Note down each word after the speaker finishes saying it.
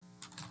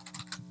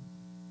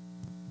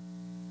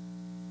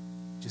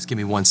Just give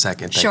me 1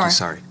 second. Thank Sure. you.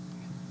 Sorry.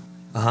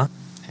 Hey.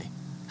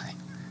 Hi.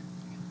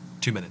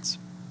 2 minutes.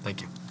 Thank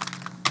you.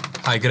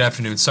 Hi, good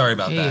afternoon. Sorry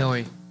about that. Hey, how are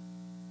you?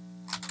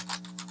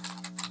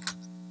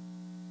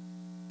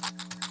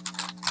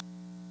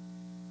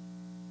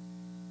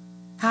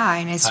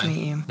 Hi, nice to Hi.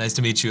 meet you. Nice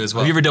to meet you as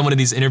well. Have you ever done one of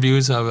these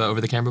interviews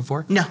over the camera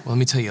before? No. Well, let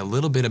me tell you a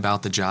little bit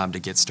about the job to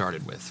get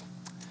started with.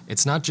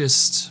 It's not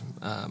just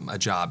a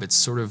job, it's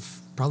sort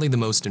of probably the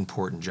most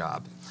important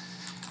job.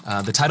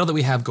 The title that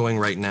we have going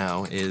right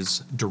now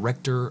is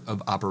Director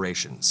of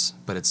Operations,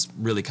 but it's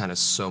really kind of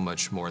so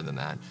much more than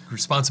that.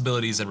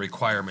 Responsibilities and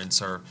requirements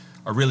are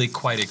really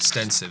quite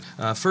extensive.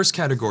 First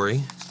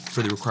category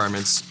for the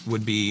requirements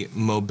would be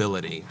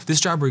mobility. This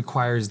job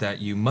requires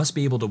that you must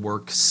be able to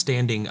work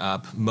standing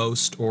up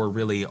most or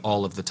really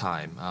all of the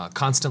time,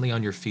 constantly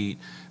on your feet,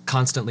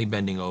 constantly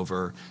bending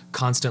over,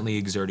 constantly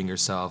exerting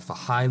yourself, a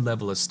high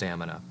level of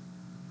stamina.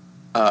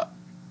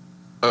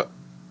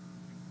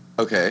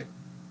 Okay.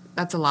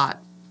 That's a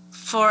lot.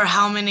 For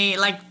how many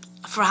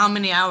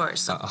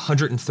hours?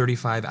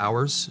 135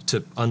 hours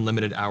to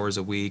unlimited hours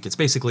a week. It's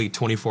basically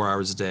 24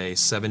 hours a day,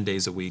 7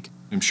 days a week.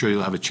 I'm sure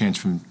you'll have a chance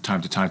from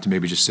time to time to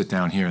maybe just sit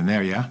down here and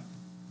there, yeah?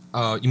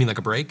 You mean like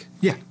a break?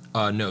 Yeah.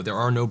 No, there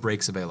are no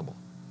breaks available.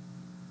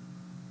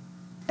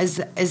 Is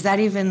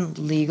that even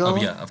legal? Oh,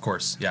 yeah, of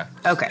course, yeah.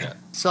 Okay. Yeah.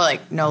 So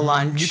like no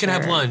lunch. You can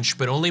have or- lunch,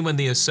 but only when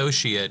the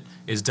associate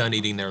is done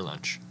eating their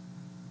lunch.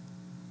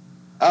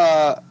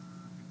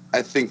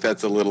 I think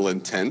that's a little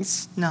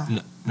intense. No,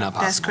 Not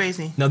possible. that's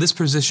crazy. Now, this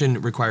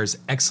position requires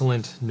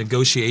excellent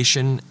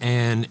negotiation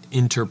and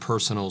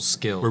interpersonal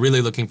skill. We're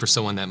really looking for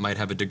someone that might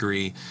have a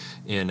degree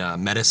in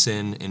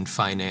medicine, in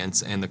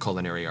finance, and the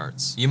culinary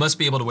arts. You must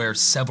be able to wear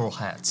several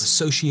hats.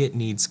 Associate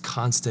needs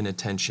constant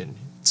attention.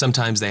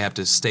 Sometimes they have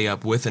to stay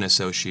up with an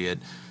associate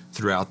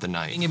throughout the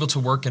night. Being able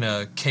to work in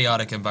a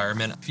chaotic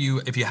environment, if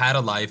you had a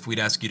life, we'd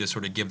ask you to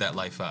sort of give that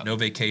life up. No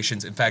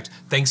vacations. In fact,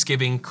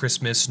 Thanksgiving,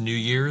 Christmas, New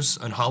Year's,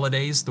 and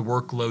holidays, the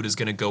workload is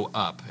gonna go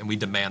up, and we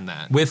demand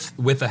that,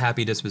 with a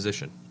happy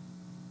disposition.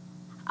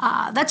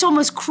 That's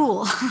almost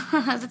cruel.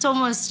 That's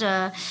almost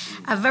a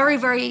very,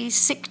 very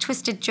sick,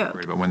 twisted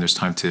joke. But when there's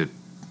time to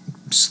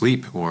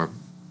sleep or...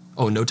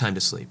 Oh, no time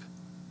to sleep.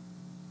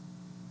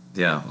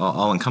 Yeah,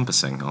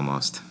 all-encompassing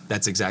almost.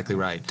 That's exactly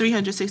right.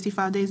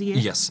 365 days a year?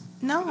 Yes.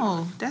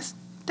 No, that's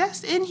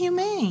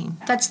inhumane.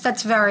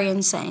 That's very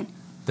insane.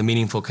 The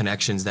meaningful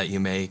connections that you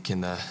make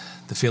and the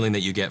feeling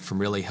that you get from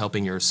really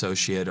helping your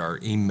associate are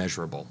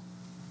immeasurable.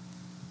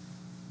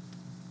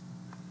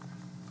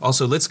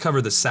 Also, let's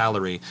cover the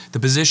salary. The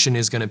position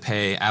is going to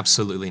pay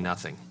absolutely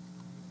nothing.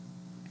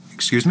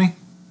 Excuse me?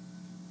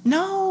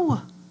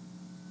 No.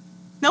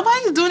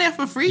 Nobody's doing that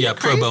for free. Yeah, You're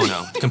pro crazy.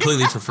 bono,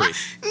 completely for free.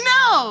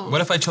 No.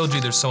 What if I told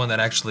you there's someone that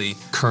actually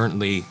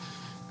currently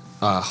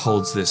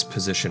holds this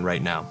position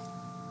right now?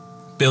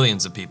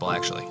 Billions of people,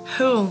 actually.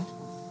 Who?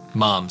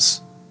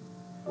 Moms.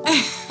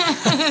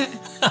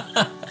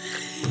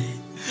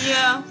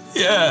 Yeah.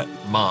 Yeah.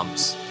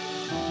 Moms.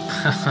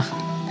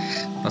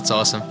 That's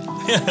awesome.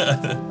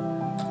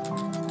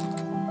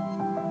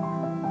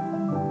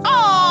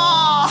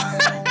 Oh.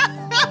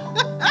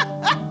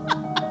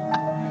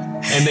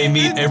 And they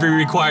meet every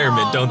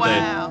requirement, don't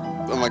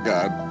wow. Oh my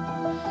God.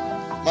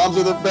 Moms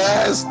are the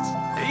best.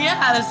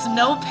 Yeah, there's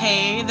no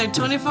pay. They're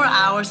 24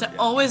 hours. They're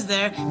always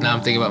there. Now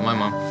I'm thinking about my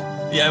mom.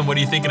 they? Yeah, and what are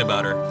you thinking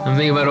about her? I'm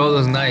thinking about all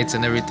those nights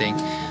and everything.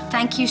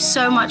 Thank you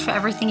so much for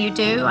everything you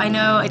do. I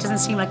know it doesn't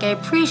seem like I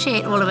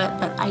appreciate all of it,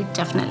 but I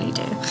definitely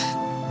do.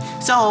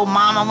 So,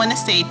 Mom, I want to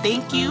say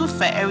thank you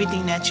for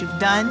everything that you've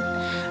done.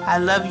 I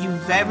love you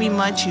very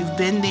much. You've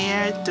been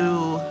there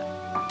through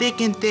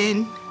thick and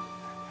thin.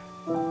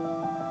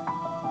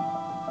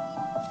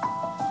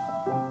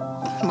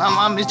 My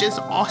mom is just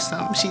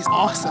awesome. She's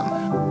awesome.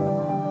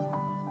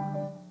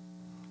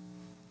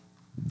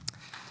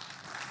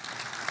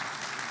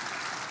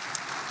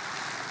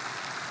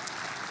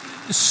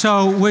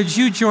 So would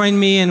you join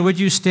me and would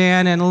you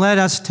stand and let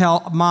us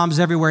tell moms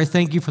everywhere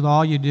thank you for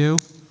all you do?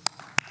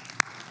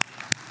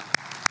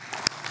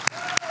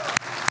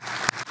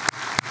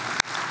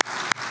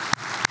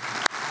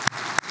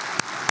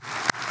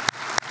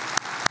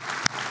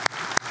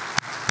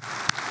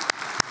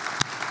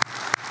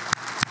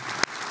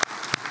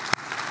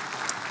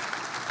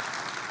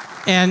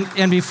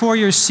 And before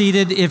you're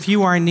seated, if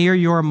you are near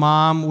your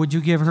mom, would you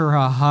give her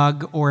a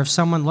hug? Or if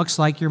someone looks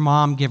like your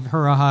mom, give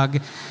her a hug,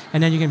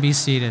 and then you can be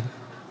seated.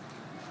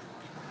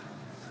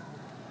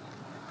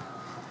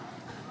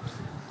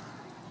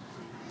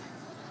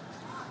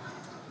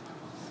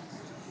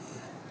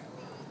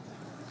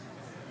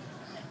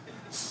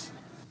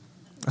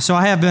 So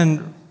I have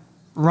been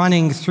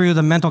running through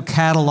the mental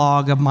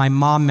catalog of my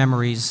mom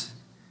memories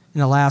in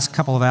the last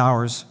couple of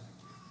hours.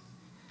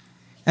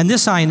 And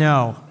this I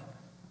know.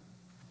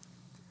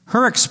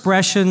 Her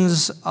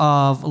expressions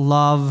of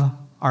love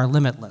are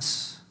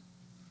limitless.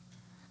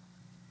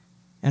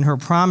 And her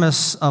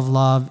promise of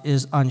love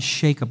is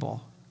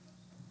unshakable,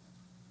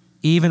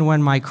 even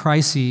when my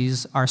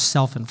crises are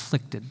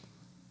self-inflicted.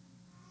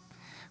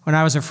 When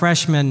I was a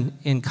freshman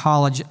in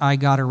college, I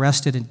got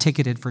arrested and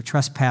ticketed for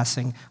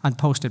trespassing on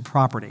posted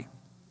property.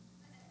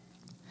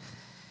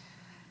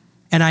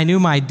 And I knew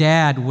my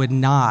dad would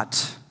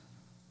not,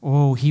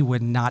 he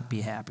would not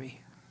be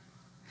happy.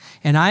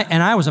 And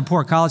I was a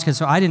poor college kid,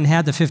 so I didn't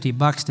have the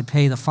 $50 to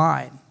pay the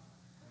fine.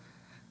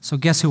 So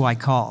guess who I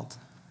called?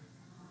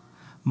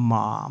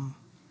 Mom.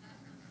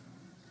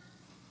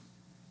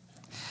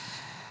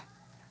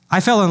 I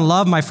fell in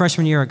love my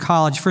freshman year at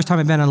college, first time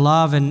I'd been in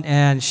love,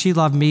 and she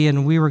loved me,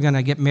 and we were going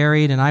to get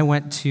married, and I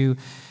went to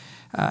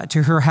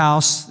her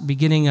house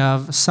beginning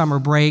of summer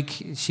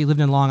break. She lived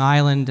in Long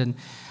Island, and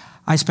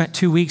I spent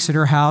 2 weeks at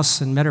her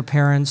house and met her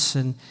parents,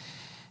 and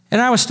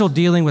I was still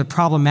dealing with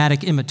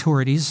problematic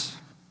immaturities.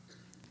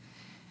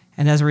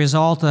 And as a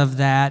result of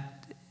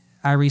that,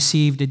 I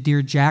received a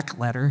Dear Jack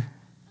letter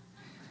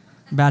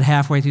about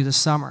halfway through the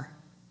summer.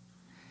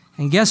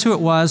 And guess who it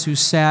was who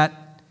sat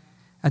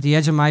at the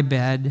edge of my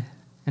bed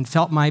and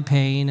felt my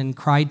pain and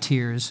cried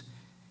tears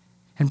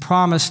and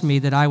promised me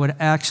that I would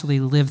actually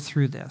live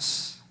through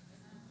this?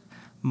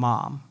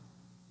 Mom.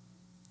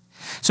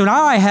 So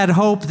now I had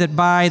hope that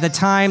by the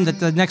time that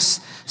the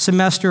next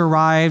semester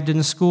arrived and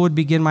the school would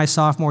begin my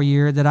sophomore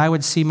year, that I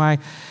would see my,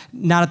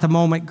 not at the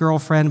moment,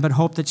 girlfriend, but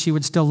hope that she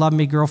would still love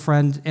me,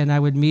 girlfriend, and I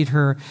would meet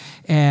her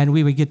and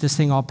we would get this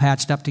thing all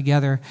patched up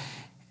together.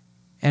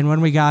 And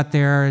when we got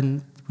there,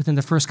 and within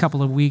the first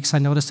couple of weeks, I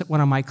noticed that one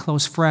of my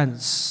close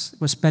friends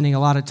was spending a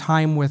lot of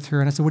time with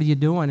her. And I said, "What are you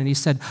doing?" And he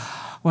said,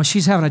 "Well,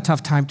 she's having a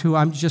tough time too.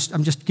 I'm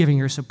just giving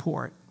her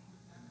support."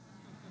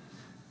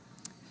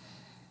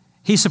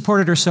 He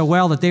supported her so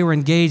well that they were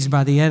engaged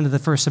by the end of the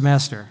first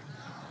semester.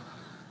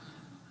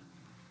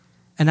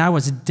 And I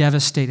was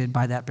devastated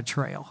by that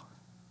betrayal.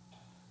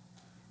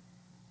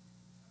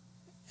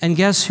 And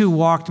guess who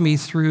walked me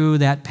through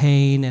that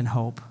pain and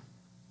hope?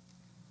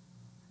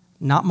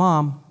 Not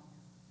Mom.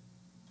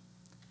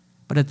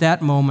 But at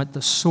that moment,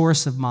 the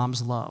source of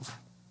Mom's love.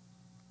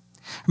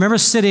 I remember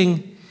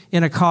sitting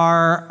in a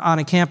car on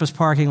a campus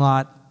parking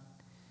lot,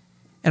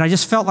 and I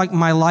just felt like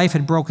my life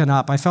had broken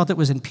up. I felt it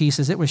was in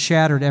pieces. It was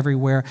shattered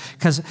everywhere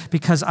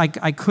because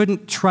I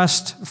couldn't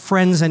trust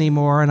friends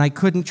anymore, and I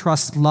couldn't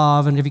trust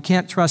love. And if you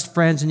can't trust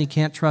friends and you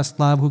can't trust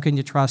love, who can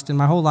you trust? And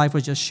my whole life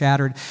was just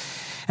shattered.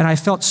 And I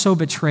felt so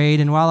betrayed.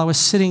 And while I was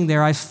sitting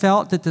there, I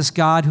felt that this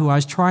God who I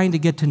was trying to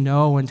get to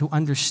know and to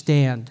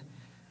understand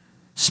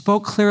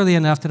spoke clearly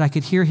enough that I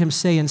could hear him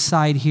say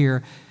inside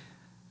here,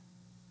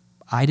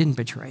 "I didn't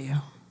betray you.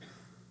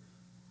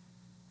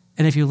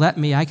 And if you let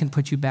me, I can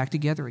put you back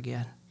together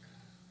again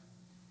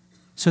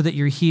so that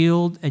you're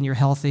healed and you're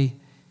healthy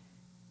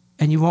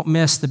and you won't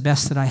miss the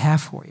best that I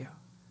have for you."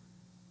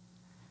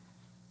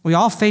 We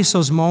all face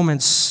those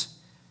moments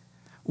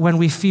when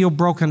we feel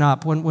broken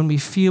up, when we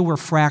feel we're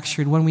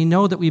fractured, when we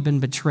know that we've been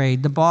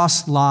betrayed, the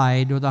boss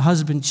lied, or the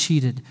husband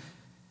cheated,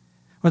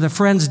 or the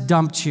friends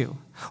dumped you,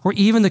 or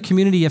even the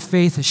community of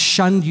faith has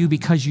shunned you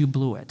because you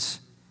blew it.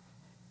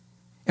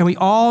 And we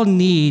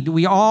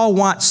all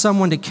want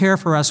someone to care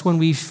for us when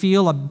we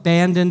feel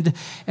abandoned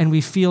and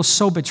we feel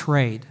so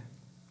betrayed.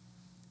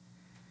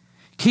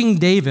 King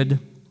David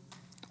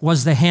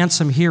was the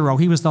handsome hero.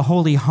 He was the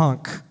holy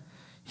hunk.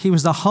 He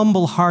was the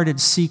humble-hearted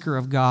seeker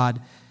of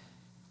God.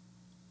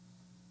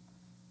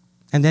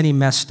 And then he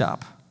messed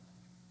up.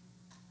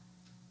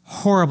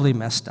 Horribly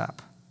messed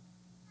up.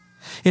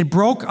 It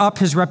broke up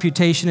his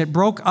reputation. It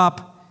broke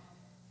up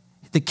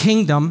the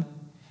kingdom.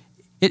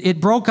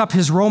 It broke up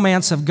his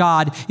romance of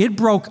God. It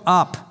broke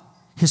up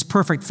his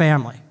perfect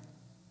family.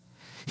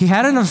 He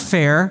had an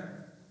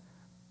affair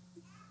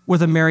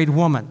with a married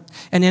woman.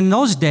 And in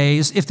those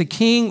days, if the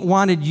king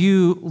wanted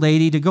you,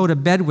 lady, to go to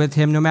bed with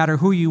him, no matter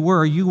who you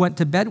were, you went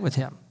to bed with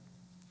him.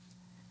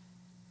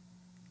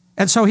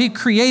 And so he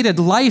created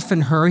life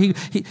in her.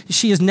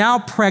 She is now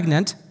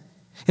pregnant.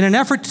 In an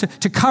effort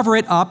to cover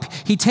it up,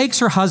 he takes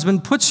her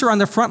husband, puts her on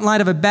the front line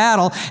of a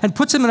battle, and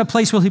puts him in a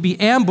place where he'll be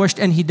ambushed,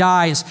 and he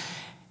dies.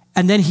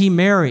 And then he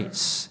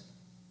marries.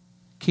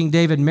 King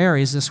David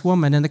marries this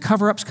woman, and the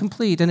cover-up's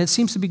complete, and it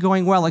seems to be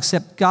going well,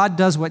 except God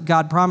does what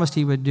God promised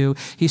he would do.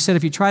 He said,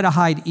 "If you try to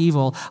hide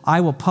evil, I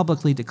will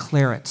publicly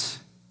declare it."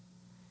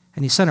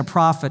 And he sent a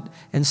prophet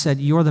and said,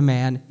 "You're the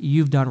man,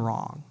 you've done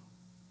wrong."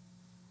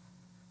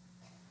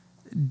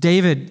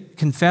 David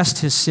confessed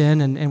his sin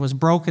and was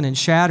broken and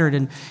shattered,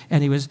 and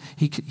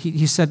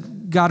he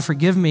said, "God,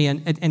 forgive me,"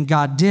 and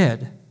God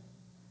did.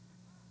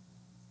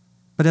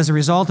 But as a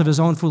result of his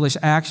own foolish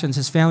actions,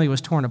 his family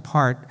was torn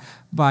apart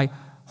by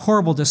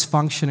horrible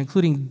dysfunction,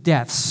 including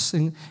deaths,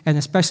 and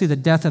especially the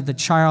death of the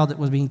child that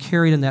was being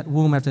carried in that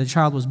womb. After the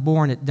child was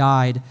born, it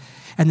died.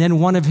 And then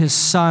one of his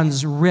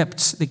sons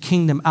ripped the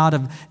kingdom out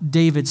of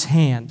David's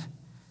hand.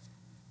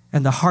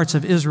 And the hearts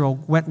of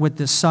Israel went with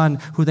this son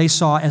who they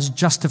saw as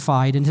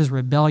justified in his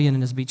rebellion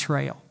and his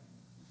betrayal.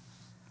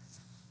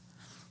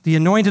 The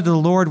anointed of the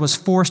Lord was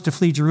forced to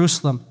flee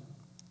Jerusalem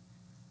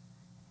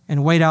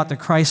and wait out the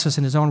crisis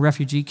in his own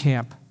refugee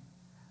camp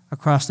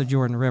across the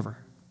Jordan River.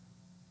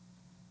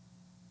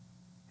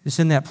 It's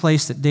in that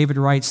place that David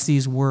writes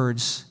these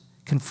words,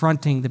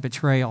 confronting the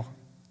betrayal.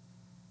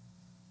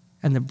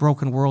 and the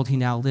broken world he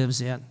now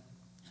lives in.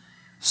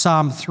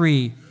 Psalm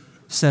 3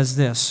 says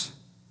this,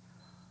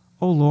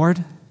 "O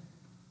Lord,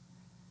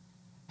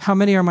 how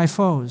many are my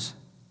foes?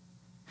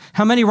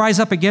 How many rise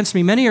up against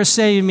me? Many are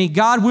saying to me,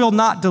 God will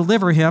not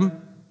deliver him."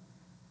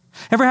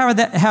 Ever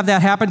have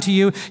that happen to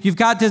you? You've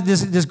got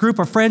this group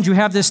of friends, you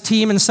have this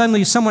team, and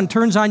suddenly someone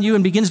turns on you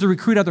and begins to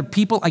recruit other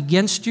people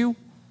against you?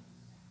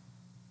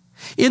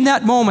 In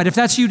that moment, if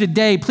that's you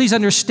today, please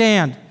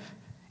understand,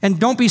 and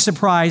don't be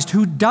surprised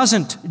who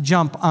doesn't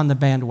jump on the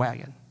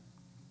bandwagon.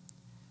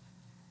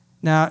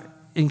 Now,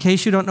 in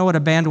case you don't know what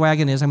a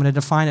bandwagon is, I'm going to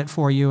define it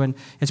for you, and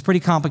it's pretty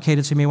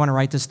complicated, so you may want to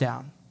write this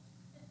down.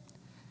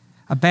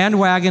 A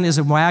bandwagon is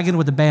a wagon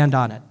with a band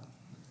on it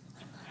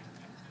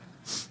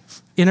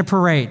in a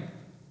parade.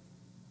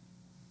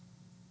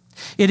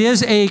 It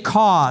is a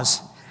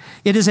cause.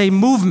 It is a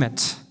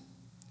movement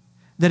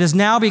that has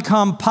now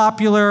become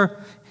popular,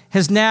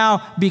 has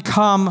now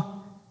become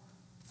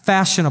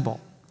fashionable.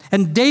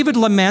 And David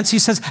laments, he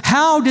says,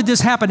 how did this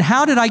happen?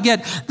 How did I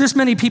get this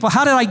many people?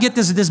 How did I get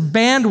this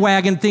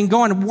bandwagon thing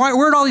going?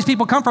 Where did all these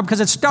people come from? Because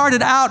it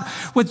started out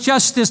with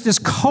just this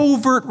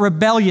covert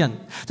rebellion,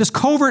 this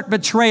covert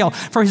betrayal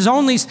for his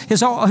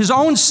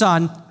own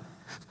son,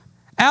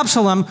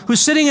 Absalom, who's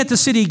sitting at the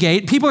city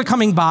gate. People are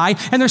coming by,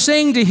 and they're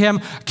saying to him,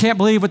 "Can't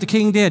believe what the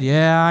king did."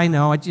 "Yeah, I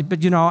know,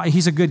 but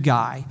he's a good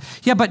guy."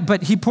 "Yeah,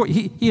 but he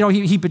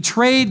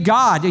betrayed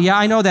God." "Yeah,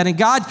 I know that, and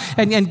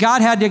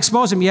God had to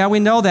expose him." "Yeah, we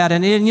know that,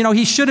 and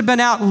he should have been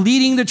out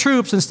leading the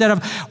troops instead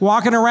of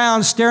walking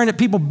around staring at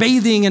people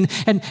bathing,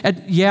 and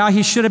yeah,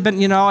 he should have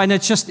been, and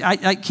it's just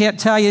I can't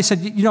tell you." He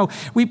said,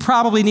 "We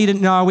probably need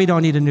no, we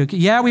don't need a new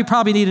king." "Yeah, we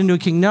probably need a new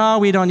king." "No,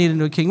 we don't need a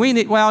new king.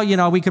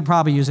 We could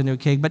probably use a new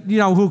king, but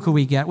who could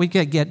we get? We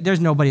could get, there's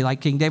nobody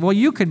like King David." "Well,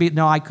 you could be."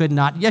 "No, I could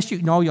not." "Yes,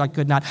 I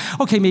could not."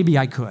 "Okay, maybe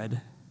I could.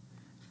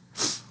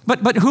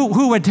 But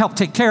who would help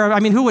take care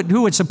of, who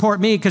would support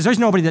me? Because there's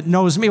nobody that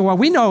knows me." "Well,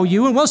 we know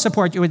you and we'll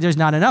support you. There's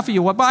not enough of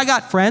you." "Well, I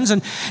got friends."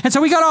 And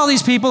so we got all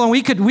these people, and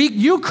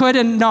you could,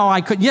 and no, I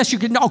could. "Yes, you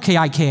could." "Okay,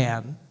 I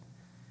can."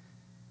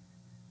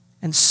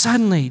 And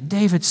suddenly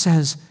David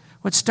says,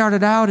 what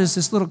started out as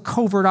this little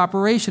covert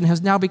operation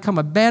has now become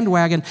a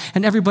bandwagon,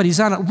 and everybody's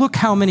on it. "Look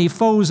how many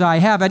foes I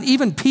have." And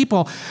even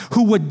people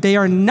who would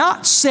dare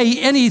not say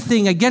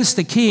anything against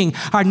the king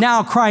are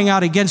now crying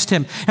out against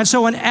him. And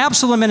so when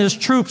Absalom and his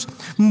troops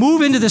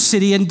move into the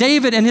city and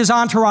David and his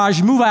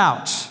entourage move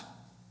out,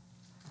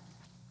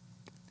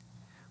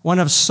 one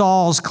of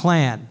Saul's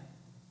clan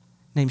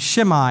named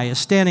Shimei is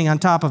standing on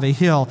top of a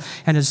hill,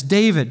 and as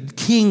David,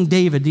 King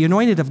David, the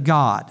anointed of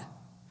God,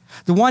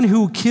 the one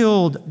who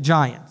killed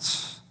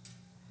giants,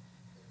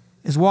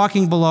 is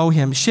walking below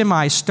him,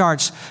 Shimei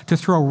starts to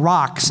throw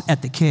rocks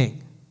at the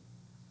king.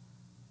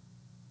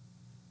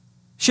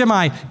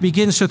 Shimei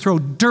begins to throw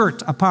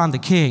dirt upon the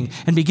king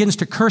and begins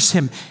to curse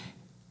him.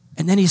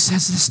 And then he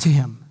says this to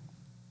him: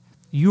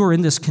 "You are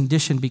in this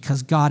condition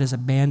because God has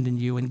abandoned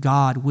you, and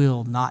God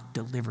will not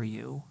deliver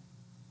you."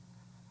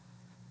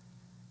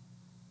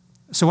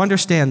 So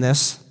understand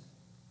this.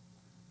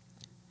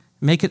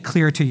 Make it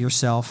clear to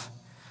yourself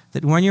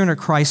that when you're in a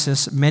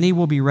crisis, many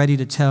will be ready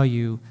to tell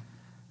you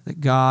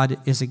that God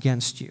is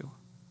against you.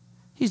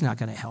 He's not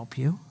going to help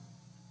you.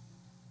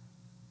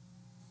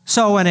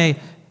 So when a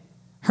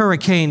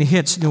hurricane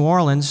hits New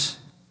Orleans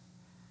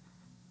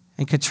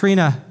and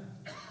Katrina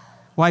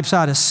wipes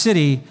out a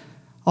city,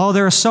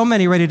 there are so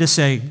many ready to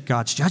say,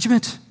 "God's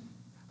judgment.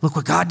 Look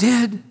what God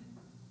did."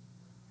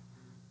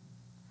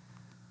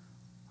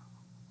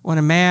 When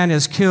a man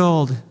is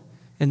killed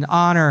in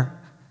honor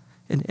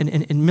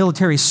in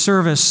military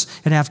service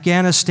in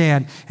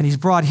Afghanistan, and he's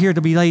brought here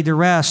to be laid to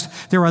rest,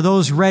 there are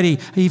those ready,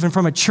 even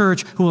from a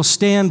church, who will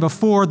stand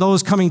before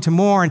those coming to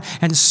mourn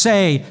and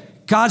say,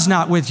 "God's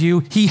not with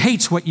you. He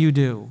hates what you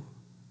do."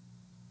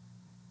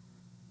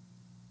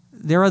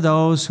 There are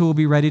those who will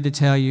be ready to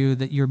tell you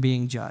that you're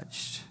being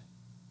judged,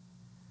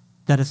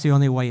 that it's the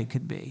only way it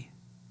could be.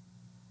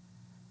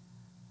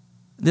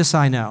 This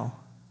I know,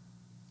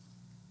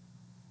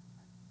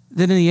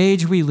 that in the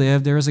age we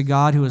live, there is a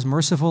God who is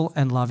merciful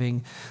and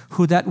loving,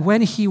 who that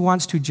when he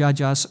wants to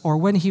judge us or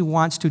when he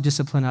wants to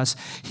discipline us,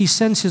 he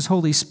sends his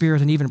Holy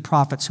Spirit and even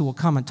prophets who will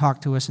come and talk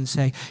to us and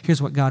say,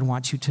 "Here's what God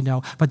wants you to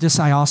know." But this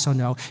I also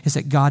know, is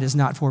that God is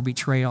not for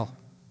betrayal.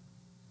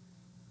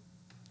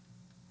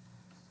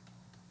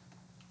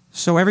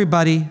 So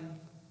everybody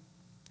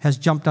has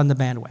jumped on the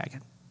bandwagon.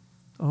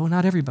 Oh,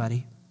 not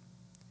everybody.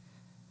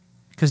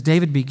 Because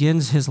David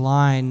begins his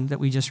line that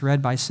we just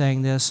read by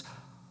saying this: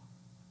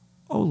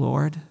 "O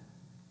Lord."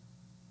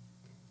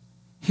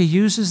 He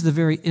uses the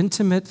very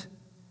intimate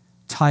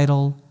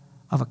title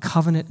of a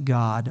covenant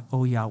God,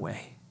 "O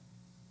Yahweh."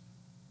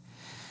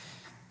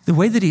 The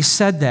way that he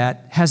said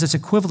that has its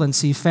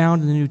equivalency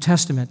found in the New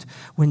Testament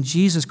when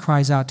Jesus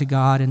cries out to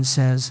God and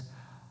says,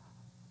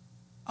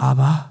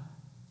 "Abba,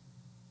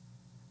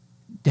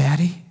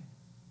 Daddy,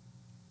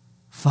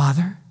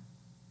 Father."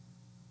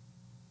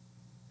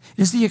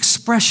 is the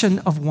expression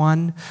of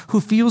one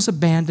who feels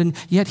abandoned,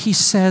 yet he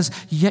says,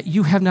 yet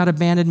you have not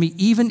abandoned me,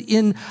 even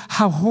in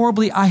how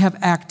horribly I have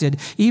acted,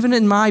 even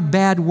in my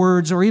bad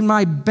words or in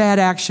my bad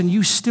action,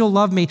 you still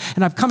love me,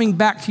 and I'm coming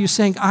back to you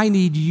saying, I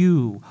need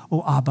you,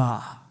 O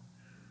Abba,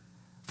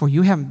 for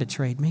you haven't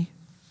betrayed me.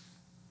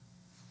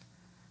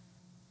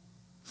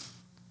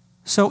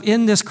 So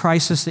in this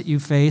crisis that you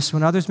face,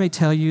 when others may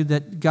tell you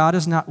that God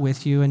is not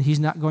with you and he's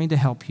not going to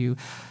help you,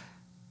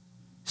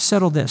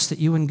 settle this, that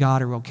you and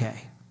God are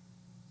okay.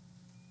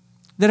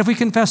 That if we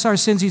confess our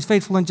sins, he's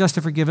faithful and just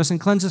to forgive us and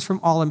cleanse us from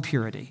all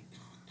impurity.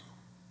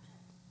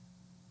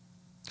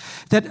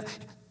 That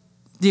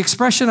the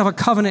expression of a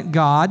covenant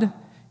God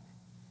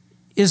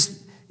is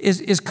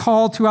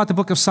called throughout the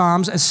book of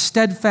Psalms as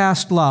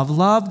steadfast love,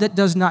 love that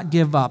does not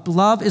give up.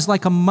 Love is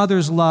like a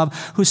mother's love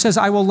who says,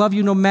 I will love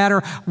you no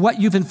matter what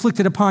you've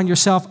inflicted upon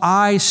yourself.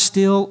 I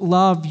still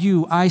love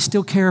you. I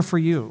still care for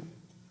you.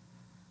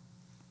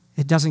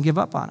 It doesn't give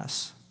up on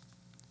us.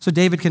 So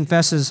David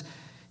confesses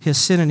his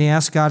sin and he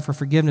asks God for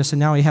forgiveness, and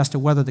now he has to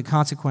weather the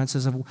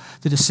consequences of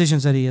the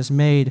decisions that he has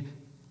made.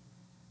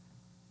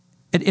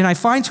 And I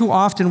find too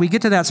often we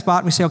get to that spot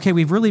and we say, okay,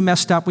 we've really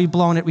messed up, we've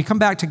blown it. We come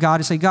back to God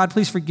and say, God,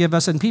 please forgive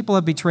us, and people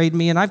have betrayed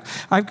me, and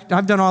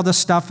I've done all this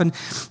stuff, and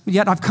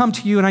yet I've come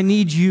to you and I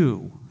need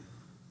you.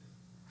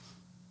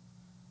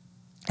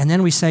 And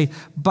then we say,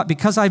 but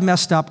because I've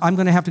messed up, I'm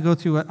going to have to go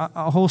through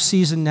a whole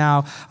season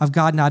now of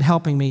God not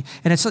helping me.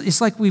 And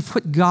it's like we've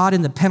put God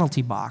in the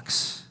penalty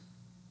box.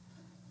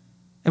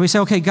 And we say,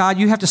 okay, God,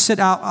 you have to sit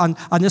out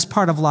on this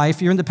part of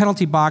life. You're in the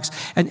penalty box,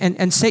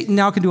 and Satan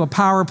now can do a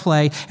power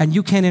play, and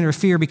you can't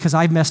interfere because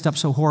I've messed up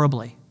so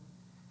horribly.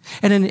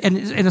 And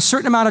in a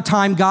certain amount of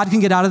time, God can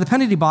get out of the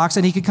penalty box,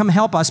 and he can come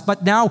help us.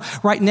 But now,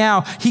 right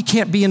now, he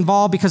can't be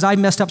involved because I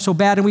messed up so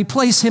bad, and we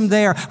place him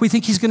there. We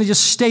think he's going to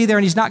just stay there,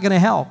 and he's not going to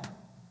help.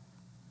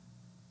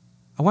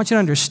 I want you to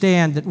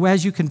understand that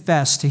as you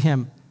confess to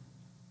him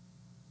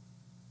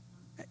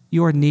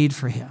your need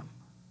for him,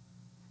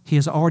 he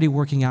is already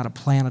working out a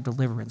plan of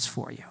deliverance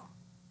for you.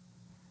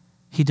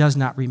 He does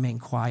not remain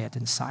quiet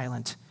and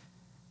silent.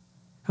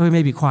 Oh, he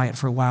may be quiet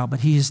for a while, but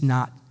he is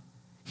not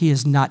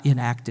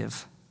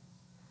inactive.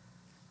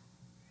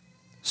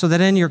 So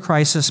that in your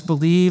crisis,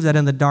 believe that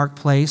in the dark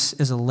place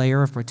is a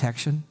layer of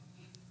protection.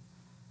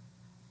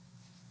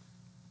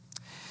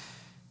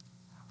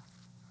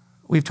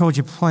 We've told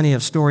you plenty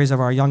of stories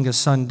of our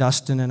youngest son,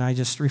 Dustin, and I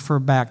just refer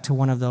back to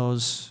one of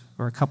those,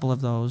 or a couple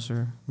of those,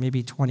 or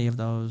maybe 20 of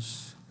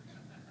those.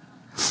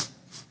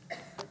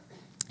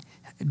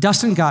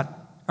 Dustin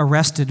got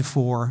arrested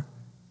for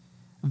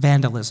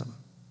vandalism.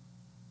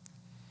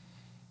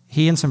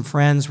 He and some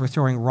friends were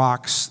throwing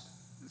rocks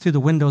through the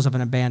windows of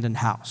an abandoned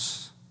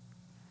house.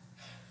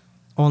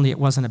 Only it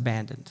wasn't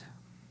abandoned.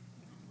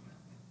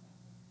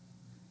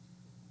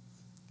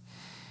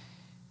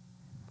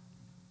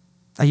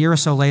 A year or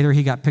so later,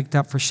 he got picked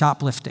up for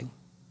shoplifting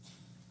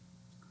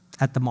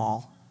at the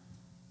mall.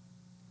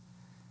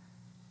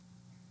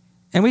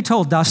 And we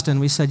told Dustin,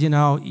 we said, you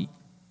know,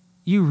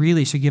 you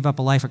really should give up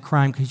a life of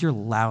crime because you're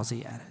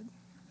lousy at it.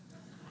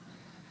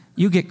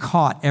 You get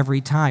caught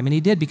every time. And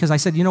he did, because I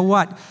said, you know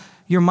what?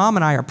 Your mom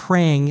and I are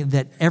praying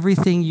that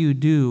everything you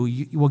do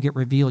you will get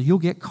revealed. You'll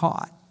get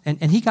caught.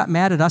 And he got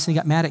mad at us, and he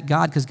got mad at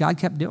God because God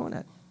kept doing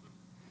it.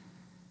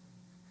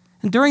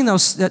 And during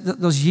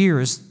those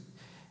years,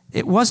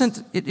 it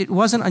wasn't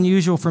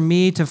unusual for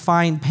me to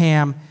find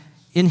Pam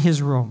in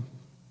his room.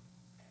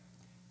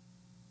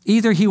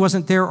 Either he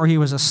wasn't there or he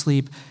was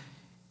asleep.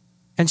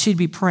 And she'd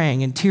be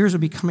praying, and tears would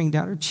be coming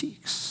down her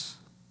cheeks.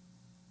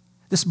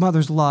 This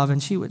mother's love,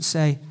 and she would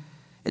say,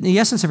 and the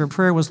essence of her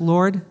prayer was,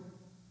 Lord,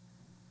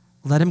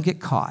 let him get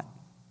caught.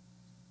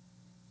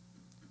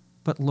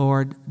 But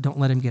Lord, don't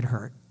let him get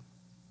hurt.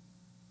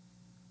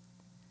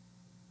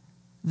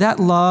 That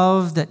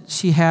love that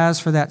she has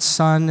for that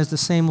son is the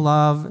same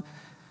love,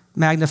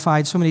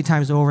 magnified so many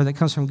times over, that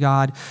comes from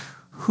God,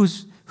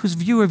 whose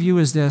view of you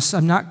is this: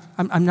 I'm not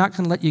going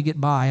to let you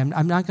get by.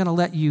 I'm not going to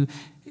let you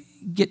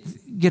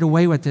get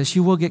away with this.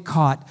 You will get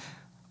caught,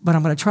 but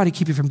I'm going to try to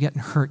keep you from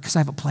getting hurt because I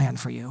have a plan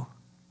for you.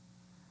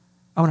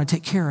 I want to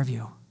take care of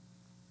you.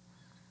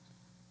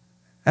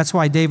 That's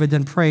why David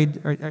then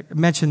prayed, or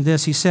mentioned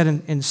this. He said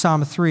in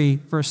Psalm 3,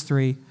 verse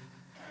 3,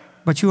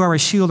 but you are a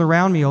shield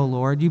around me, O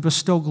Lord. You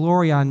bestow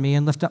glory on me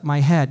and lift up my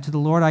head. To the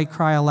Lord I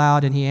cry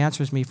aloud, and he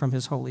answers me from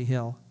his holy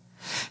hill.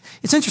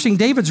 It's interesting,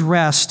 David's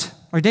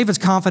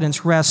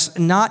confidence rests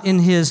not in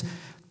his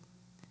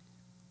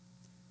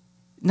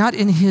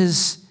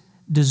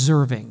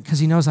deserving, because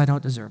he knows I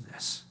don't deserve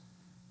this.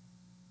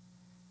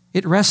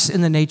 It rests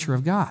in the nature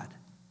of God,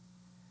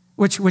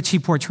 which he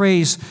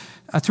portrays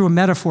through a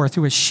metaphor,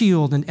 through a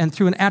shield, and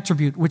through an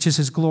attribute, which is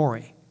his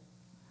glory.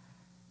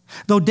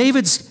 Though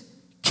David's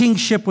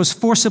kingship was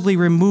forcibly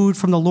removed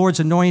from the Lord's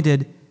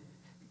anointed,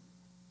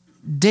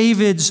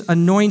 David's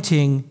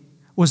anointing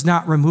was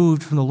not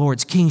removed from the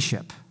Lord's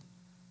kingship.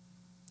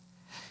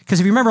 Because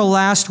if you remember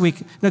last week,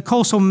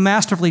 Nicole so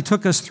masterfully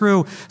took us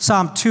through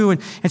Psalm 2,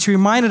 and she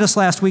reminded us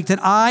last week that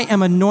I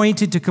am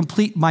anointed to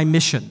complete my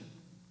mission.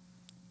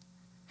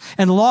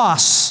 And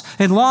loss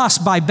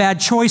by bad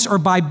choice or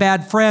by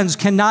bad friends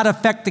cannot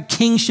affect the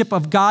kingship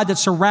of God that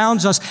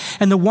surrounds us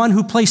and the one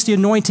who placed the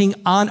anointing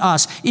on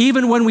us.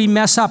 Even when we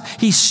mess up,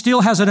 he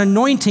still has an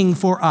anointing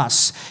for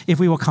us if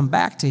we will come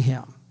back to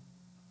him.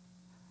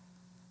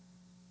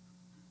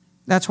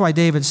 That's why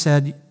David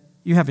said,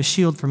 you have a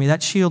shield for me.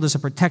 That shield is a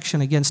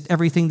protection against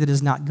everything that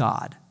is not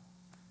God.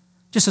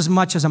 Just as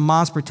much as a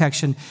mom's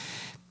protection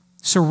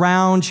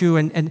surrounds you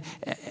and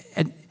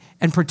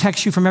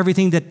protects you from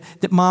everything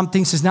that mom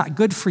thinks is not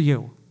good for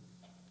you.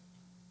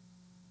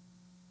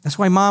 That's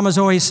why mom is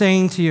always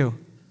saying to you,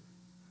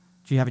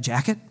 do you have a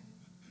jacket?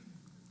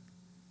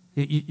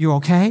 You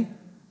okay?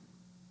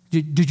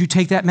 Did you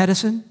take that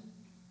medicine?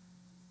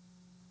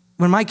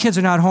 When my kids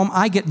are not home,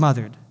 I get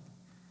mothered.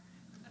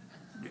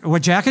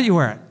 What jacket you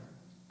wearing?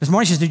 This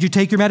morning she says, did you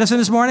take your medicine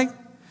this morning?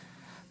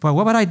 Boy,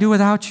 what would I do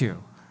without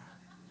you?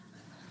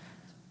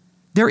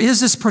 There is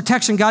this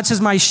protection. God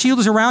says, my shield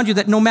is around you,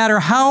 that no matter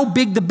how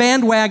big the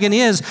bandwagon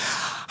is,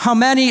 how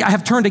many I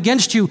have turned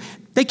against you,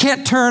 they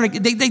can't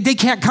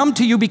come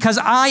to you because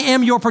I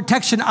am your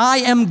protection. I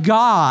am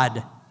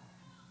God.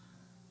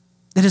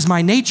 It is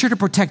my nature to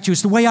protect you.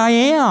 It's the way I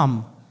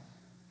am.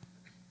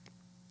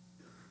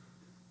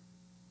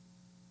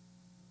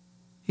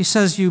 He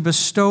says, you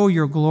bestow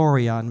your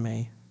glory on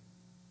me.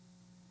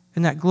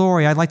 And that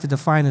glory, I'd like to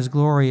define as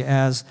glory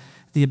as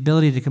the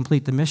ability to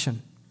complete the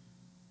mission.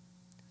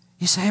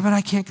 You say, but I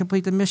can't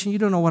complete the mission. You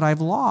don't know what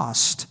I've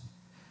lost.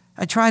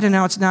 I tried and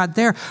now it's not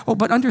there. Oh,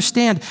 but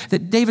understand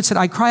that David said,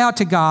 I cry out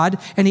to God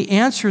and he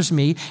answers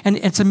me. And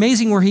it's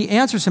amazing where he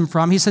answers him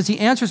from. He says, he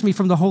answers me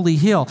from the holy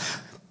hill.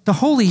 The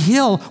holy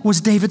hill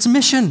was David's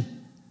mission.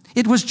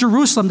 It was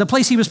Jerusalem, the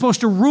place he was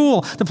supposed to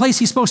rule, the place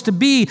he's supposed to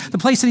be, the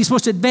place that he's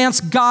supposed to advance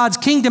God's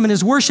kingdom and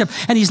his worship.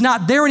 And he's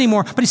not there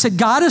anymore. But he said,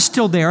 God is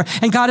still there,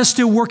 and God is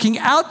still working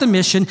out the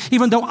mission,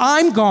 even though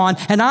I'm gone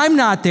and I'm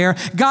not there.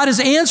 God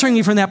is answering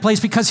me from that place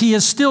because he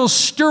is still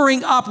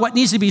stirring up what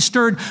needs to be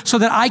stirred so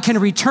that I can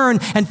return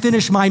and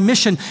finish my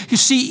mission. You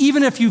see,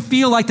 even if you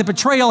feel like the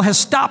betrayal has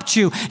stopped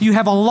you, you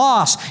have a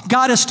loss.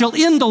 God is still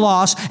in the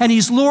loss, and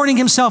he's lording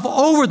himself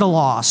over the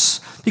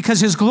loss.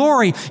 Because his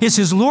glory is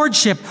his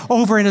lordship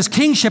over and his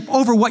kingship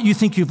over what you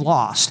think you've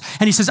lost.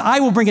 And he says, I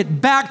will bring it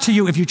back to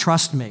you if you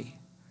trust me.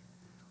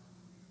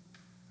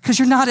 Because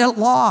you're not at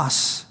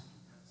loss.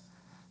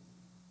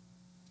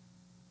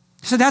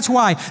 So that's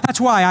why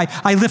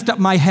I lift up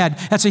my head.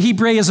 That's a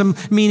Hebraism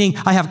meaning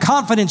I have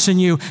confidence in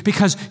you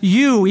because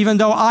you, even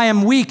though I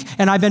am weak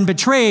and I've been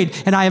betrayed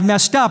and I have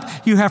messed up,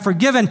 you have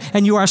forgiven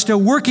and you are still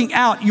working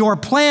out your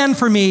plan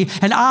for me,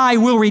 and I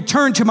will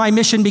return to my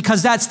mission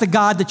because that's the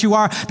God that you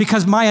are,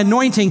 because my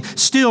anointing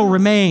still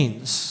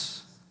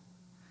remains.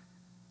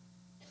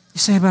 You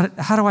say, but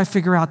how do I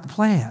figure out the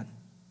plan?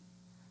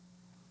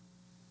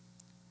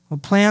 Well,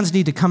 plans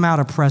need to come out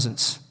of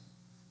presence.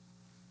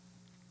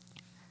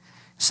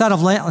 Instead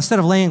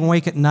of laying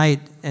awake at night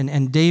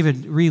and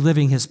David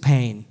reliving his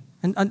pain,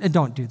 and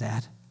don't do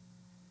that.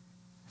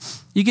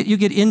 You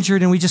get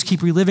injured and we just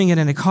keep reliving it,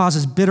 and it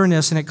causes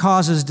bitterness and it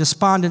causes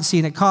despondency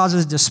and it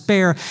causes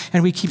despair,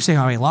 and we keep saying,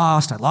 oh, I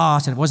lost,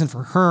 and it wasn't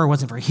for her, it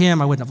wasn't for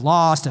him, I wouldn't have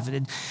lost.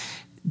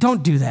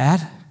 Don't do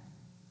that.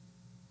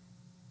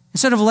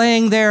 Instead of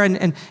laying there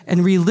and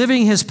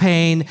reliving his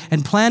pain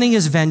and planning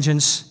his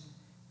vengeance,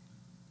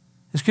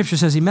 the scripture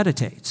says he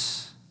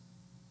meditates.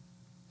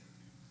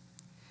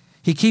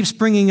 He keeps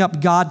bringing up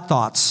God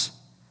thoughts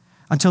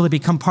until they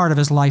become part of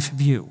his life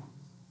view.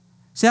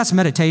 See, that's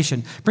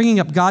meditation, bringing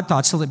up God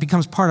thoughts till it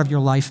becomes part of your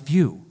life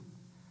view.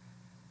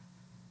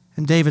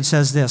 And David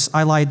says this,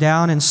 I lie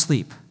down and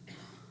sleep.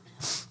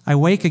 I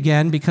wake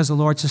again because the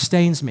Lord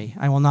sustains me.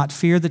 I will not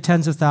fear the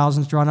tens of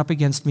thousands drawn up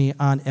against me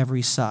on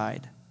every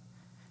side.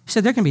 He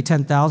said, there can be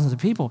 10,000s of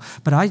people,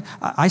 but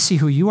I see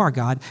who you are,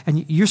 God,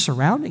 and you're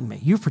surrounding me.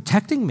 You're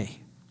protecting me.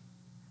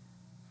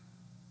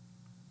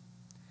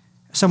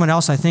 Someone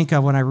else I think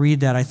of when I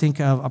read that, I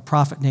think of a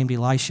prophet named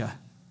Elisha.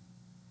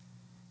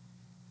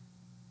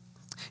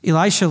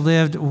 Elisha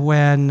lived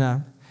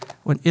when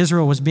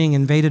Israel was being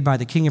invaded by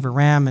the king of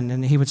Aram,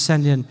 and he would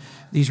send in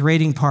these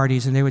raiding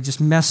parties, and they would just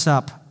mess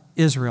up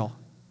Israel.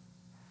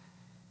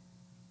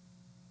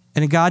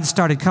 And God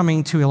started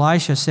coming to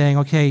Elisha saying,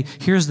 okay,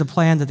 here's the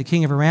plan that the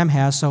king of Aram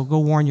has, so go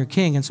warn your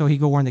king. And so he'd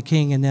go warn the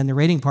king, and then the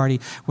raiding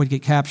party would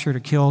get captured or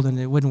killed, and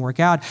it wouldn't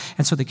work out.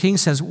 And so the king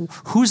says,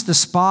 who's the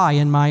spy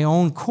in my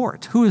own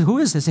court? Who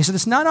is this? They said,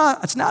 it's not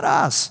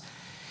us.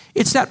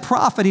 It's that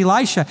prophet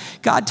Elisha.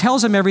 God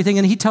tells him everything,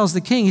 and he tells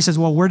the king. He says,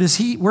 well, where is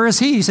he?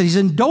 He said, he's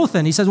in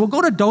Dothan. He says, well,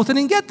 go to Dothan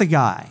and get the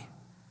guy.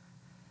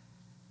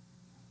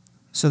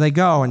 So they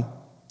go, and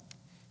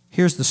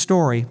here's the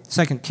story,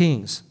 2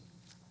 Kings.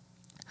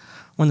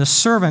 When the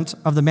servant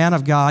of the man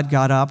of God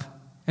got up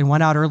and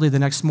went out early the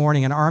next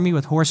morning, an army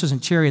with horses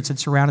and chariots had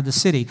surrounded the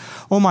city.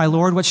 Oh, my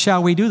Lord, what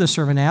shall we do? The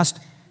servant asked.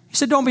 He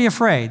said, don't be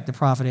afraid, the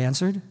prophet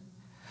answered.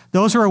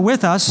 Those who are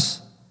with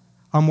us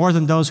are more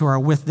than those who are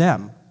with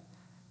them.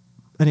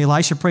 Then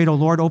Elisha prayed, O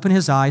Lord, open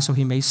his eyes so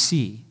he may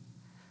see.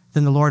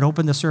 Then the Lord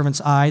opened the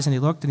servant's eyes, and he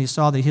looked, and he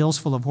saw the hills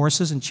full of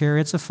horses and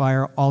chariots of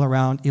fire all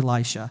around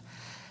Elisha.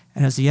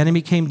 And as the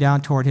enemy came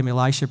down toward him,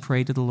 Elisha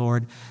prayed to the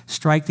Lord,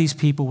 strike these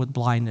people with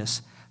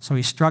blindness. So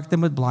he struck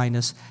them with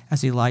blindness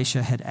as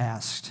Elisha had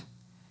asked.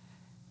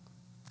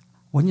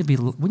 Wouldn't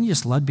you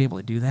just love to be able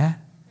to do that?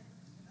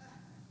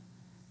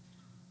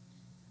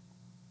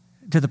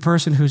 To the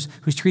person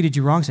who's treated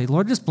you wrong, say,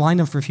 Lord, just blind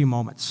them for a few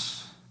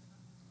moments.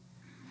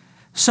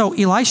 So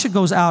Elisha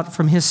goes out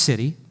from his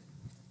city,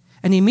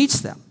 and he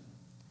meets them.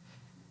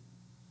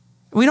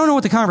 We don't know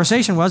what the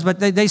conversation was, but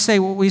they say,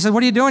 he said,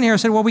 what are you doing here? I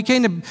said, well, we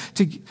came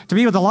to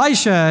be with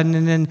Elisha,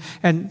 and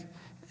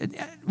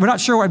we're not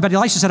sure what, but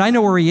Elisha said, I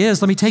know where he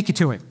is. Let me take you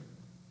to him.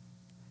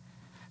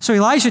 So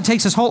Elisha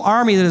takes his whole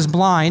army that is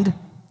blind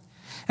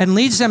and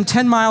leads them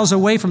 10 miles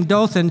away from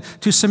Dothan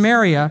to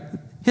Samaria,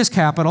 his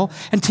capital,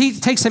 and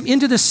takes them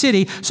into the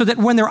city so that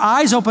when their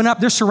eyes open up,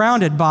 they're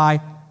surrounded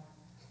by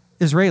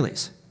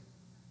Israelis.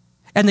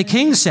 And the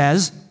king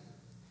says,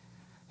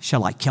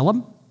 shall I kill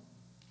them?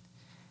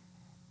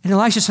 And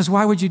Elisha says,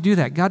 why would you do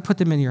that? God put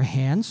them in your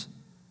hands.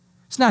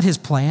 It's not his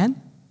plan.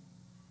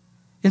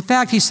 In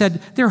fact, he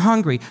said, they're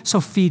hungry,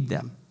 so feed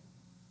them.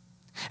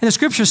 And the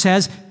scripture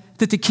says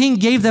that the king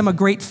gave them a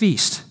great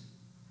feast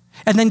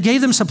and then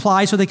gave them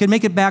supplies so they could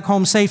make it back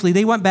home safely.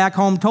 They went back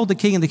home, told the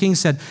king, and the king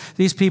said,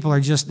 these people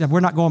we're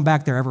not going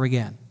back there ever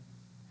again.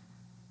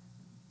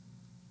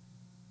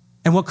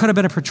 And what could have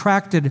been a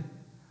protracted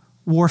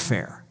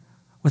warfare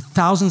with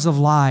thousands of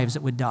lives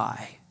that would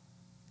die,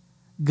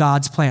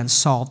 God's plan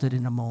solved it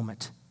in a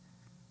moment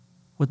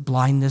with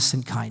blindness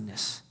and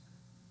kindness.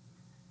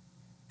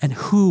 And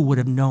who would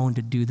have known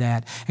to do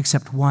that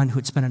except one who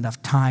had spent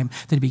enough time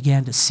that he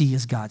began to see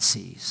as God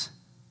sees?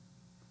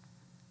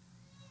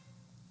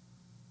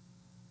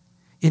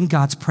 In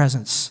God's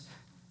presence,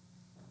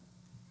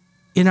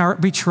 in our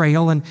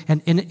betrayal and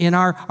in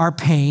our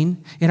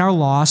pain, in our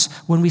loss,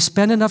 when we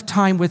spend enough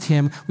time with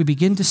him, we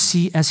begin to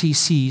see as he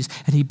sees,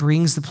 and he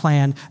brings the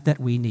plan that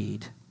we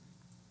need.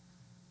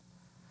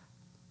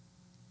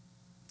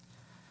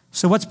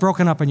 So what's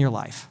broken up in your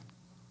life?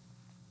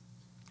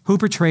 Who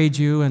betrayed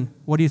you, and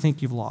what do you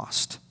think you've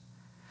lost?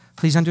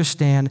 Please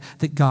understand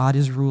that God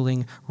is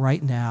ruling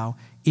right now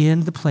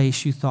in the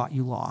place you thought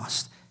you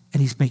lost,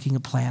 and he's making a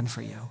plan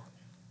for you.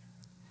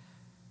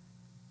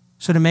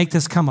 So to make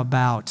this come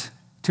about,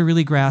 to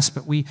really grasp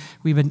it, we've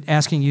been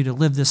asking you to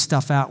live this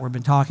stuff out. We've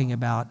been talking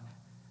about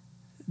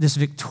this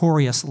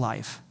victorious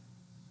life.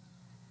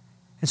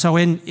 And so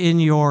in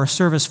your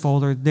service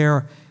folder,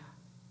 there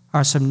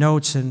are some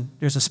notes, and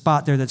there's a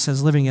spot there that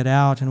says living it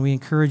out, and we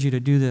encourage you to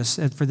do this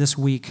for this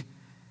week.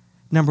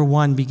 Number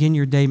one, begin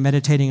your day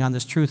meditating on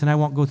this truth, and I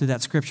won't go through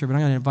that scripture, but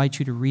I'm going to invite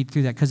you to read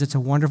through that because it's a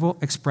wonderful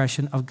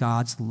expression of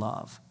God's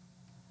love.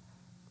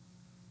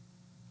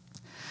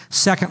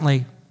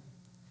 Secondly,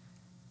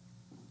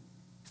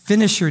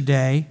 finish your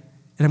day,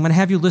 and I'm going to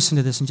have you listen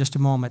to this in just a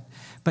moment,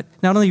 but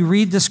not only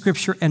read the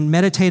scripture and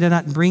meditate on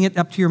it and bring it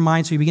up to your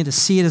mind so you begin to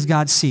see it as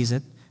God sees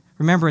it.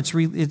 Remember,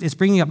 it's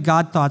bringing up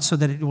God thoughts so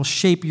that it will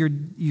shape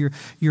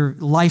your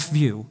life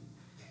view.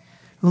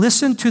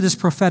 Listen to this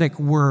prophetic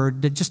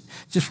word that just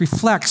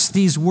reflects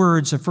these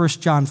words of 1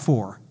 John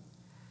 4.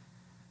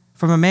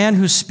 From a man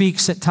who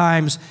speaks at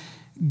times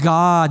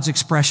God's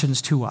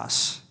expressions to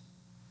us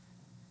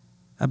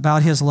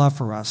about his love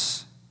for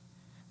us.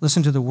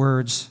 Listen to the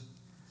words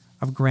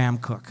of Graham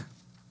Cook.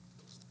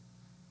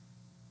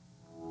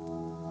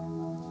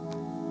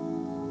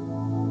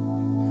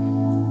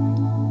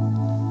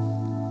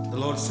 The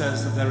Lord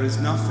says that there is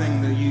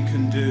nothing that you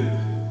can do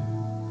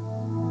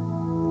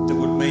that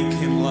would make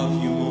him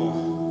love you more.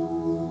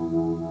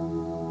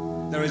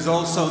 There is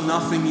also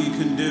nothing you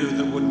can do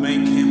that would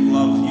make him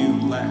love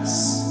you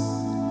less.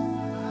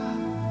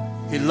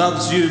 He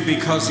loves you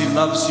because he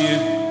loves you,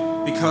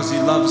 because he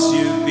loves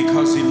you,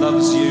 because he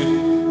loves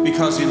you,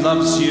 because he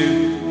loves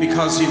you,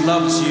 because he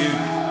loves you,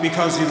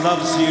 because he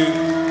loves you,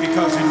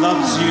 because he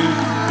loves you,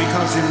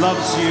 because he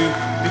loves you,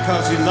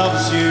 because he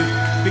loves you,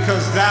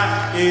 because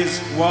that is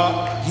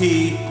what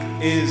he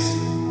is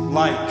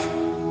like.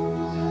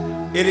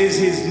 It is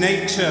his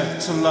nature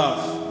to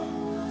love.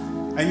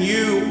 And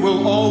you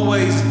will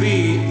always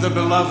be the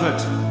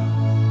beloved.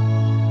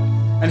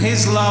 And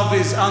his love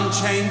is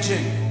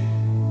unchanging.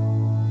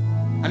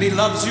 And he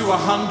loves you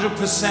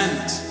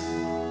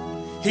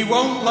 100%. He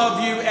won't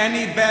love you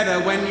any better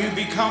when you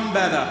become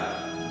better.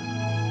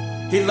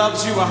 He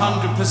loves you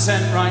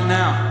 100% right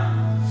now.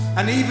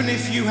 And even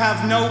if you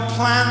have no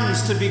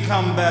plans to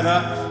become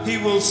better, he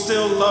will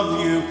still love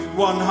you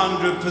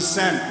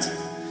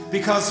 100%.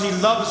 Because he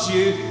loves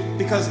you,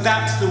 because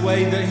that's the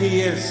way that he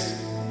is.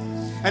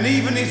 And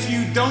even if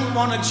you don't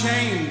want to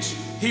change,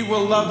 he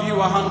will love you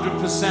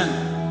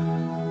 100%.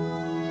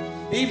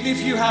 Even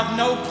if you have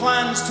no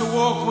plans to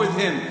walk with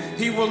him,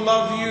 he will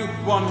love you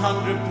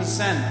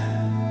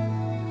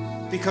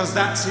 100%. Because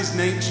that's his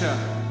nature.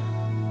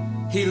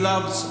 He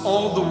loves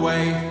all the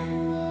way,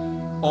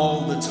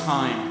 all the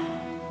time.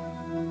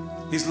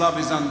 His love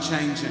is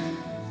unchanging.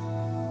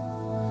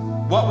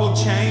 What will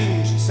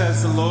change,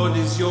 says the Lord,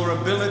 is your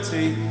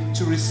ability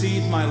to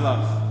receive my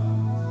love.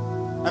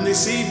 And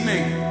this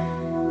evening,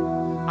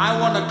 I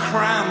want to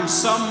cram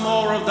some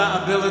more of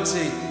that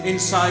ability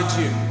inside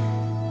you.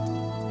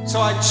 So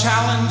I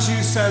challenge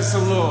you, says the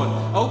Lord,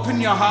 open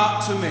your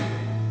heart to me.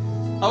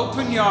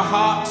 Open your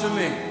heart to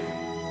me.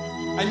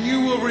 And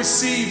you will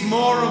receive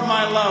more of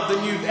my love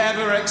than you've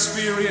ever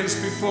experienced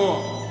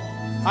before.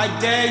 I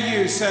dare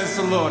you, says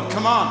the Lord.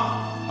 Come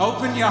on,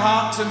 open your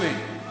heart to me.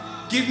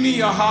 Give me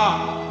your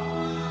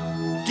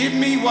heart. Give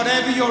me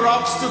whatever your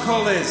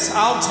obstacle is.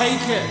 I'll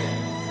take it.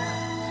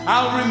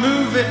 I'll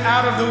remove it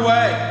out of the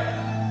way.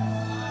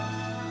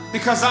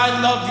 Because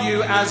I love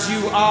you as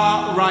you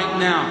are right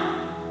now.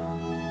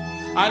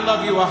 I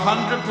love you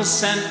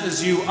 100%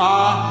 as you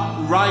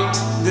are right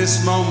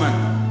this moment.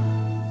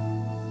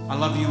 I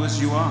love you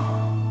as you are.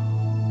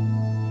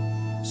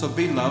 So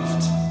be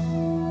loved.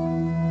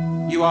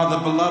 You are the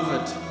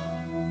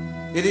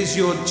beloved. It is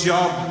your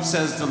job,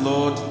 says the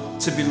Lord,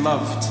 to be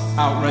loved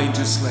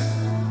outrageously.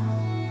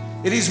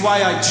 It is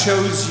why I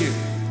chose you.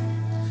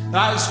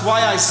 That is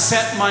why I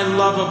set my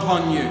love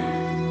upon you.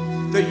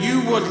 That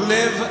you would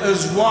live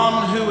as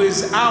one who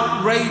is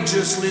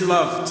outrageously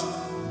loved.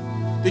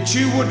 That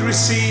you would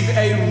receive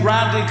a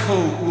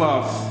radical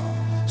love.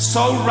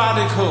 So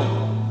radical,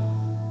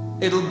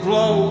 it'll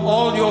blow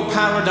all your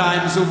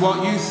paradigms of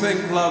what you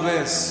think love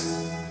is.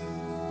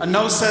 And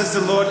no, says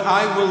the Lord,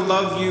 I will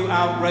love you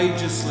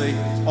outrageously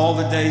all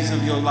the days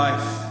of your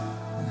life.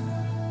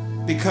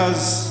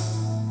 Because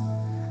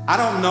I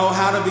don't know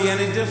how to be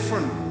any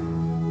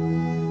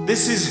different.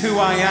 This is who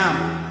I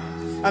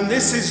am. And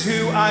this is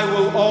who I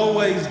will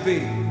always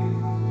be.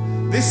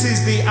 This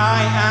is the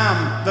I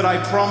am that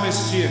I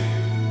promised you.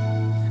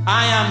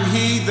 I am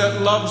he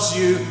that loves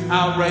you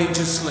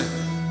outrageously.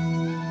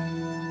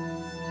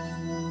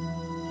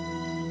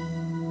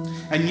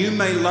 And you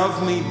may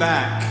love me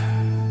back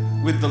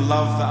with the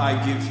love that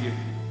I give you.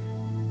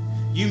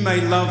 You may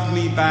love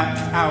me back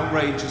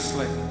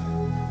outrageously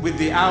with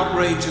the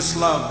outrageous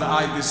love that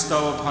I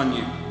bestow upon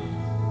you.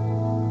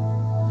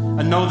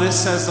 And know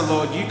this, says the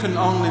Lord, you can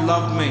only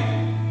love me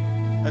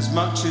as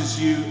much as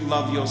you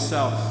love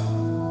yourself.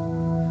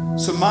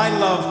 So my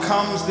love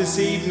comes this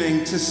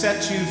evening to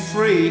set you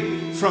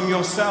free from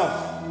yourself,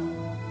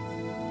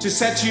 to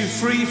set you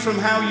free from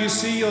how you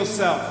see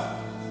yourself,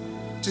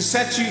 to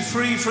set you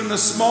free from the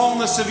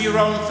smallness of your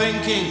own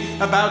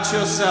thinking about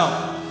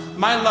yourself.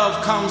 My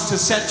love comes to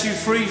set you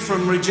free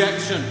from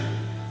rejection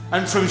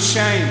and from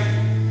shame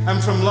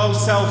and from low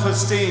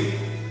self-esteem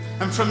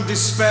and from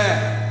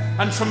despair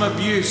and from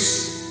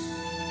abuse.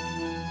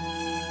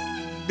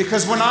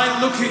 Because when I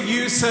look at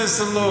you, says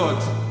the Lord,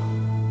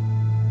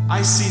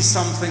 I see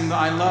something that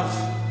I love.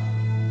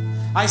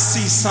 I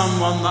see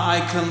someone that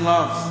I can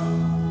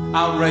love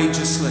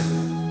outrageously.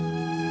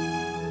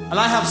 And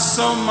I have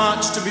so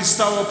much to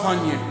bestow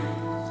upon you,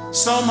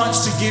 so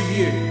much to give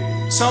you,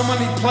 so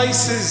many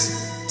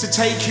places to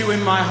take you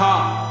in my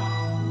heart.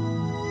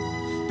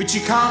 But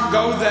you can't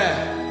go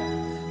there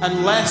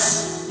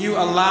unless you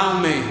allow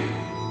me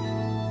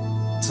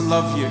to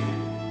love you.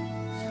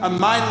 And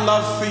my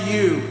love for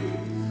you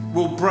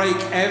will break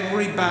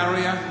every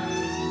barrier,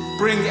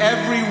 bring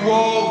every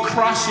wall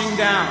crashing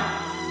down.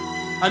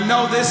 And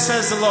know this,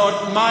 says the Lord,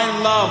 my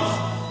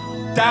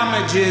love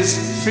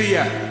damages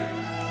fear.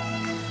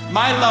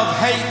 My love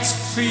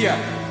hates fear.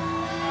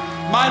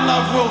 My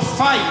love will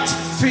fight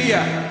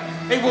fear.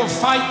 It will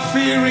fight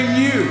fear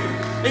in you.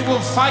 It will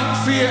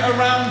fight fear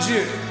around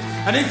you.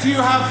 And if you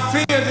have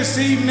fear this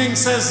evening,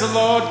 says the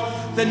Lord,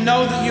 then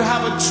know that you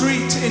have a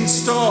treat in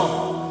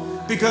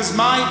store. Because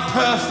my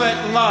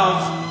perfect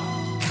love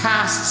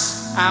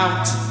casts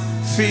out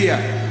fear.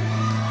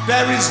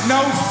 There is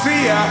no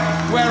fear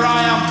where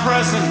I am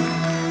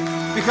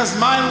present, because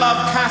my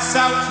love casts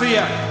out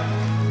fear.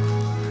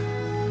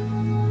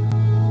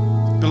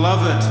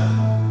 Beloved,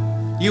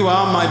 you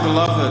are my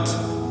beloved.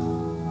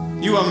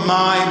 You are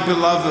my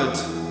beloved.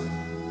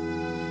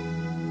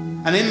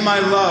 And in my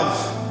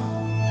love,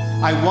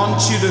 I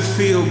want you to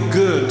feel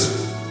good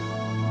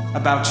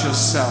about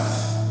yourself.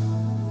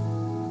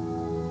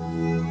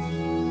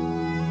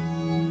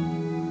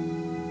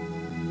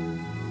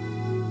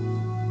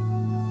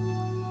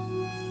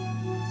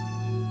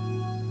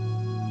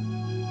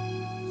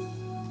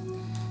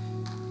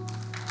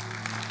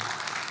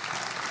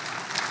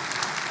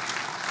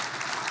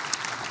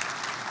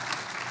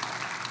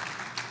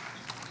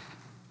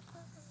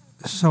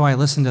 So I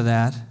listened to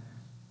that.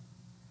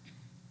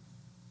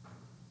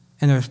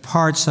 And there's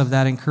parts of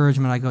that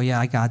encouragement I go, yeah,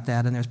 I got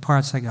that. And there's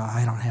parts I go,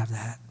 I don't have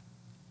that.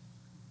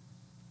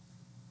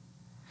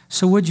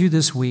 So would you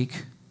this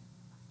week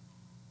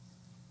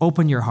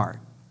open your heart?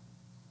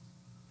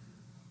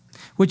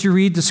 Would you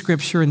read the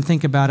scripture and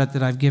think about it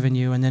that I've given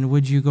you? And then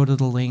would you go to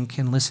the link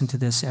and listen to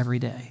this every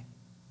day?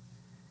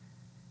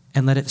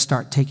 And let it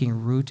start taking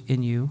root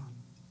in you?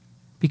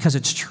 Because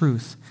it's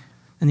truth.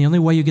 And the only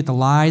way you get the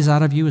lies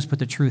out of you is put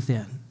the truth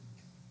in.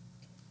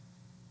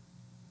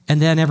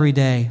 And then every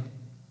day,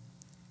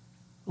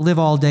 live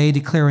all day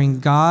declaring,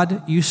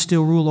 God, you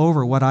still rule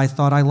over what I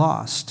thought I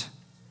lost.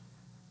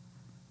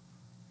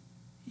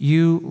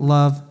 You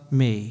love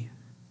me.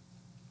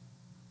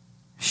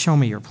 Show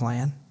me your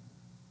plan.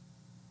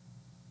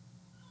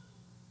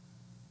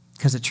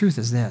 Because the truth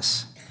is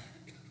this.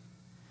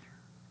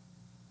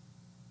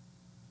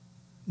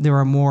 There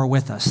are more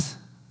with us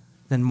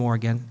than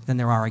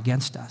there are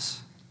against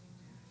us.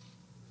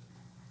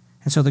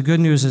 And so the good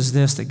news is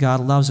this, that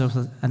God loves us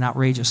with an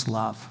outrageous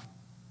love.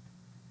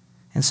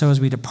 And so as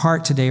we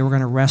depart today, we're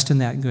going to rest in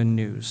that good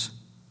news.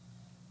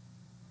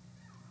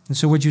 And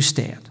so would you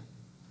stand?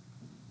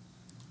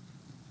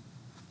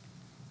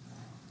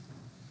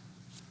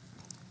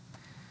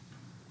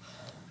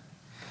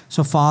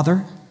 So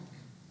Father,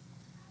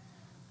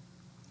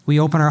 we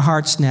open our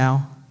hearts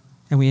now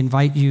and we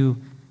invite you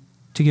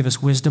to give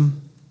us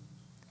wisdom.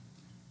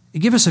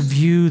 Give us a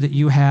view that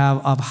you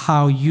have of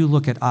how you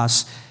look at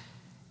us,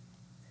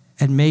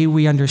 and may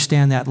we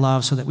understand that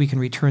love so that we can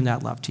return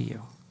that love to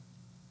you.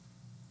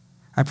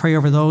 I pray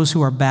over those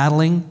who are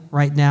battling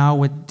right now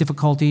with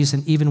difficulties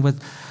and even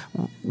with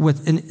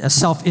a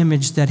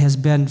self-image that has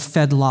been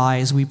fed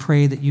lies. We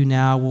pray that you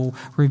now will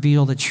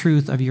reveal the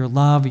truth of your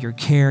love, your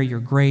care, your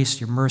grace,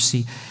 your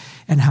mercy,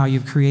 and how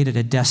you've created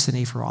a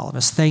destiny for all of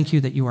us. Thank you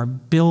that you are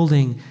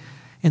building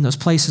in those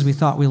places we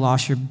thought we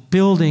lost. You're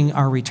building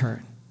our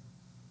return.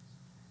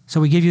 So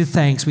we give you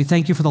thanks. We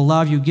thank you for the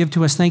love you give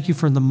to us. Thank you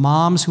for the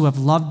moms who have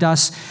loved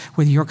us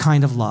with your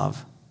kind of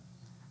love,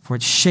 for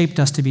it shaped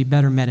us to be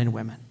better men and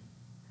women.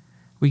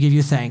 We give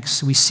you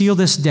thanks. We seal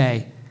this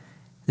day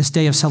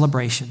of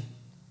celebration.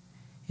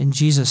 In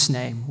Jesus'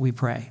 name we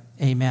pray.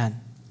 Amen.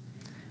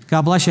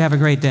 God bless you. Have a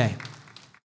great day.